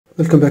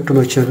Welcome back to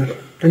my channel.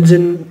 Friends,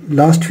 in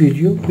last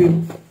video we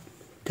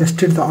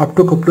tested the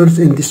optocouplers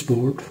in this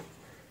board,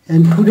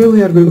 and today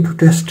we are going to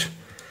test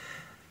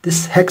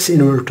this hex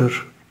inverter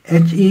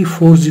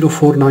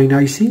HE4049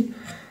 IC.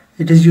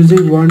 It is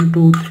using 1,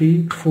 2,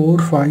 3, 4,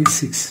 5,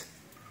 6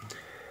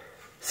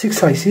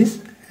 ICs,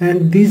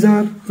 and these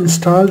are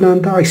installed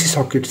on the IC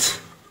sockets.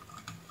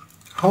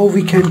 How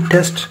we can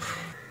test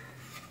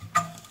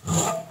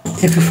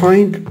if you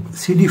find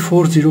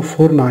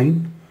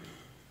CD4049,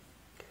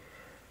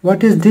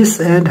 what is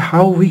this and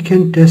how we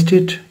can test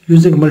it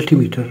using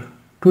multimeter.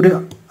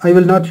 Today I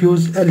will not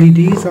use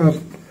LEDs or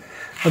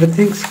other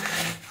things.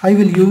 I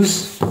will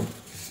use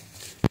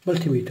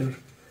multimeter.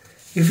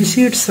 If you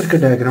see its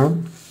circuit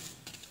diagram,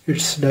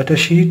 its data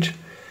sheet,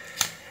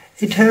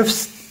 it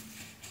has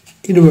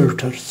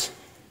inverters.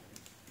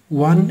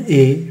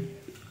 1A,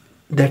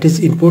 that is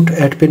input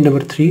at pin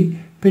number 3,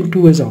 pin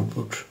 2 is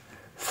output.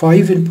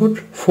 5 input,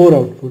 4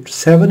 output,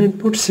 7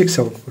 input, 6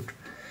 output,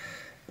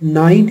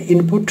 9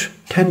 input,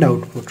 10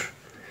 output,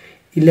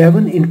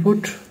 11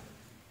 input,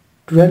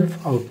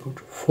 12 output,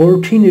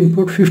 14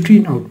 input,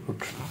 15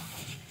 output.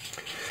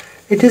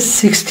 It is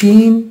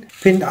 16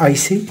 pin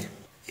IC.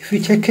 If we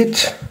check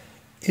it,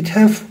 it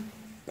have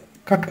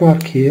cut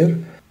mark here.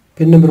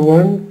 Pin number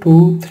 1,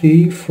 2,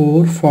 3,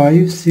 4,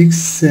 5, 6,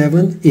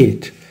 7,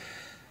 8,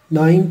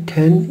 9,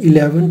 10,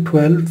 11,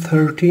 12,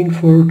 13,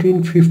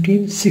 14,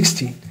 15,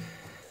 16.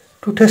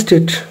 To test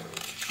it,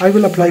 I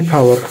will apply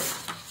power,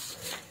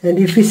 and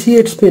if we see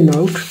its pin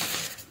out,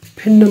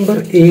 pin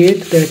number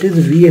 8, that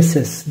is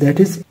VSS, that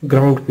is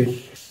ground pin.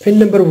 Pin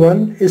number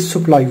 1 is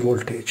supply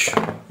voltage,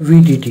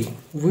 VDD.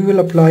 We will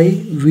apply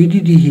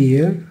VDD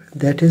here,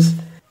 that is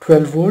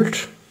 12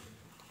 volt,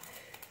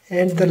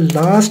 and the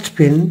last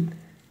pin,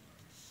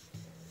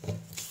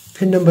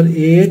 pin number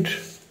 8,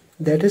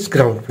 that is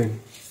ground pin.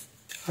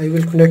 I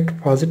will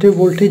connect positive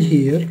voltage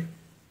here,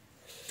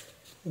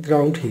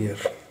 ground here.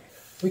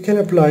 We can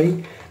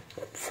apply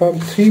from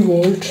 3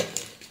 volt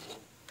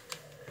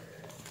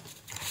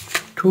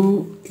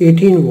to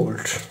 18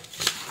 volt.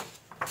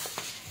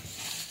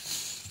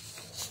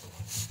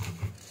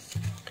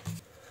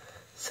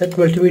 Set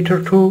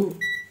multimeter to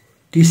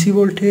DC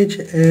voltage,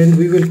 and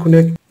we will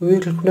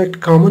connect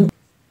common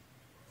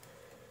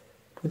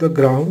to the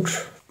ground.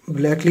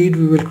 Black lead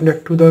we will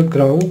connect to the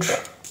ground.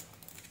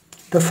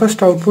 The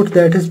first output,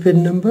 that is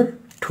pin number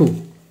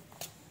 2.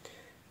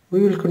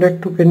 We will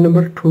connect to pin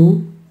number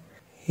 2.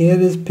 Here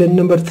is pin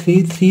number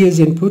 3, 3 is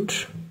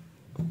input.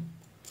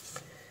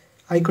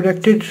 I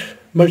connected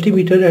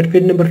multimeter at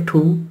pin number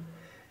 2.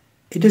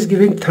 It is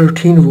giving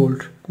 13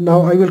 volt.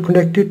 Now I will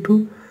connect it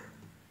to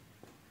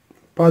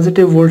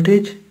positive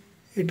voltage.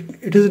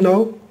 It is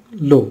now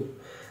low.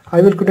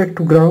 I will connect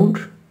to ground.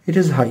 It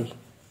is high.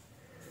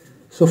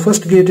 So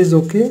first gate is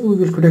okay. We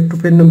will connect to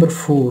pin number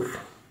 4.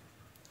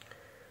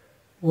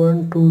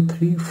 1, 2,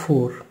 3,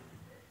 4.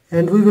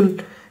 And we will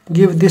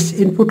give this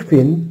input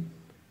pin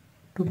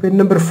to pin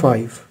number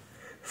 5.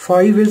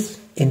 5 is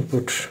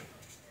input.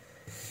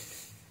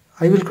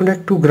 I will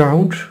connect to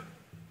ground.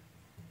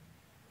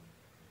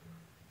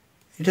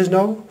 It is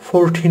now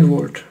 14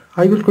 volt.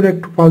 I will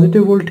connect to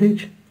positive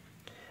voltage.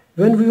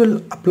 When we will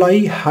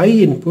apply high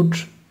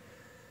input,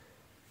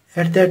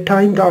 at that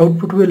time the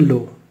output will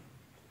low,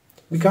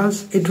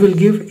 because it will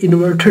give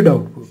inverted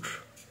output.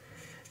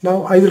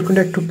 Now I will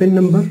connect to pin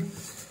number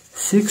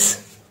 6.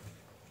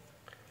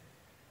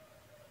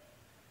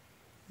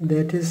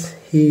 That is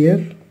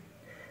here.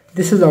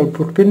 This is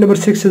output. Pin number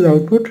 6 is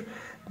output.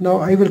 Now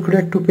I will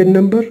connect to pin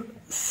number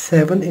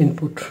 7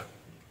 input.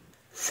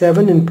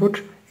 7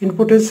 input.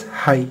 Input is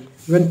high.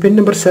 When pin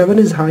number 7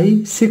 is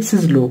high, 6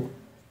 is low.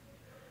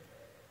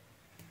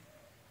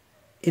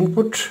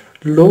 Input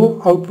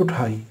low, output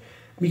high,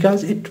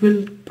 because it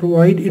will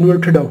provide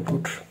inverted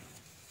output.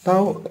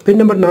 Now pin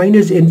number 9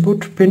 is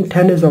input, pin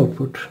 10 is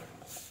output.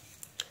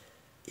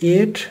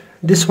 8,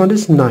 this one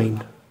is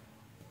 9.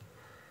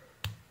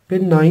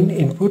 Pin 9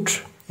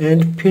 input,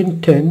 and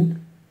pin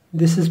 10,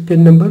 this is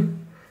pin number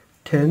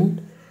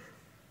 10.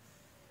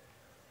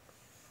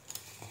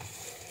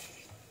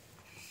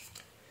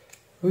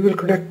 We will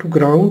connect to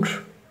ground.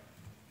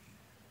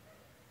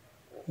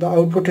 The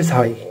output is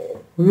high.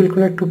 We will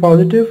connect to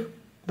positive.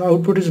 The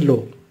output is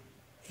low.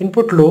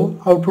 Input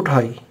low, output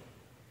high.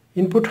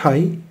 Input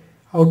high,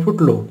 output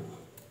low.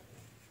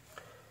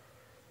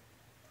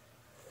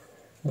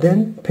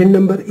 Then pin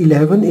number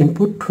 11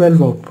 input,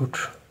 12 output.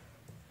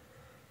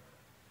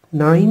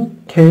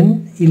 9,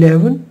 10,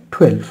 11,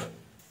 12.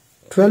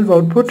 12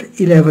 output,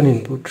 11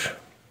 input.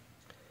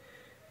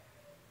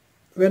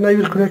 When I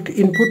will connect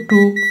input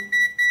to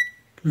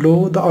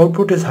low, the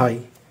output is high.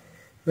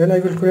 When I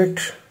will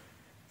connect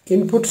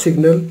input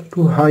signal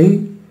to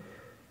high,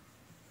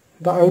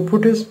 the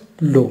output is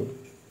low.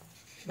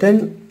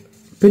 Then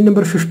pin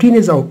number 15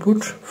 is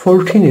output,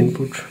 14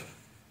 input.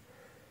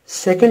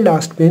 Second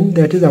last pin,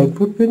 that is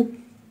output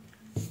pin.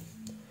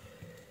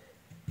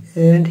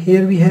 And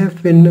here we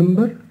have pin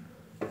number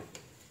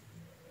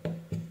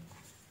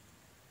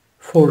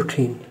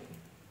 14.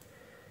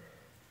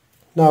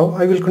 Now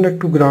I will connect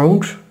to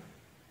ground.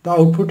 the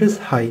output is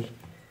high.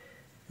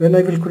 When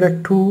I will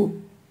connect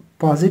to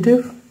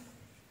positive,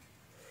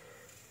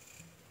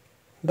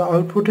 the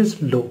output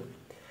is low.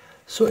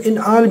 So in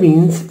all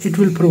means it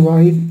will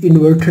provide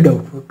inverted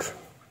output.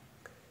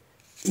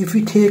 If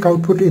we take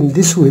output in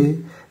this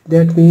way,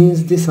 that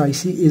means this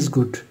IC is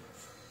good.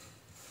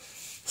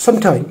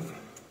 Sometime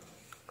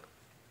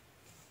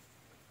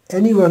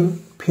any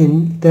one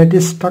pin that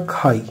is stuck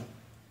high,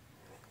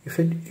 if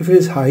it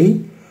is high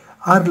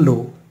or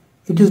low,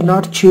 it is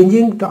not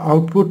changing the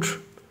output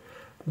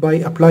by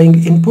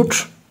applying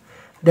input,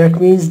 that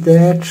means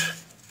that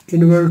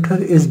inverter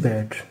is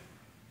bad.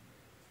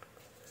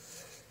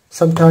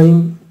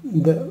 Sometime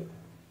the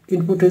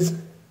input is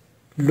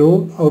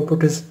low,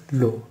 output is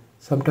low.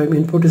 Sometime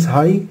input is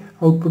high,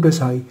 output is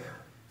high.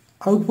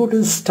 Output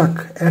is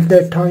stuck. At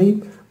that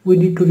time we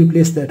need to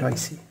replace that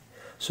IC.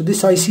 So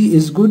this IC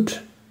is good.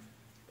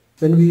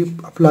 When we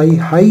apply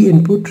high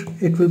input,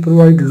 it will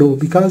provide low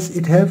because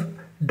it have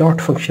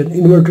dot function,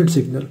 inverted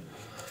signal.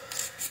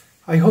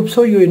 I hope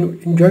so you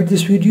enjoyed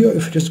this video.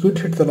 If it is good,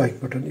 hit the like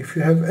button. If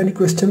you have any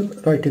question,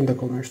 write in the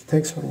comments.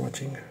 Thanks for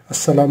watching.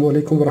 Assalamu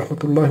alaikum wa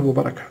rahmatullahi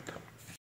wa barakatuh.